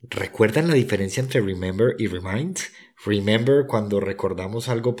¿Recuerdan la diferencia entre remember y remind? Remember cuando recordamos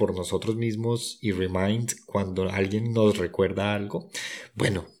algo por nosotros mismos y remind cuando alguien nos recuerda algo.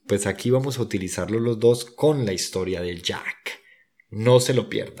 Bueno, pues aquí vamos a utilizarlo los dos con la historia del Jack. No se lo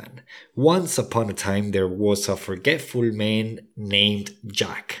pierdan. Once upon a time there was a forgetful man named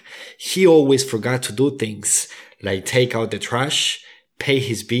Jack. He always forgot to do things, like take out the trash, pay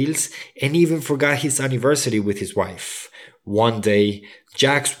his bills, and even forgot his anniversary with his wife. One day,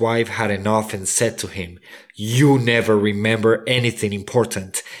 Jack's wife had enough and said to him, "You never remember anything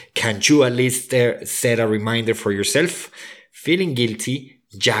important. Can't you at least set a reminder for yourself?" Feeling guilty,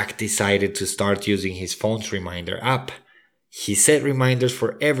 Jack decided to start using his phone's reminder app. He set reminders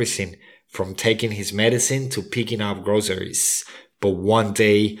for everything, from taking his medicine to picking up groceries. But one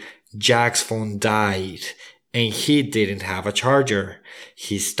day, Jack's phone died, and he didn't have a charger.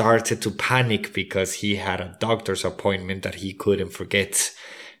 He started to panic because he had a doctor's appointment that he couldn't forget.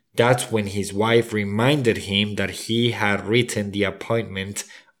 That's when his wife reminded him that he had written the appointment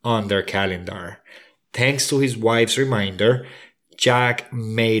on their calendar. Thanks to his wife's reminder, Jack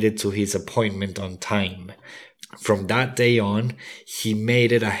made it to his appointment on time. From that day on, he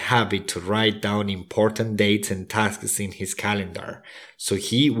made it a habit to write down important dates and tasks in his calendar, so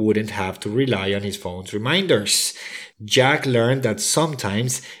he wouldn't have to rely on his phone's reminders. Jack learned that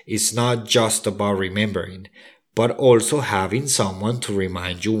sometimes it's not just about remembering, but also having someone to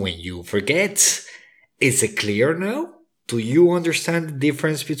remind you when you forget. Is it clear now? Do you understand the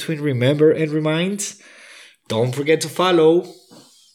difference between remember and remind? Don't forget to follow.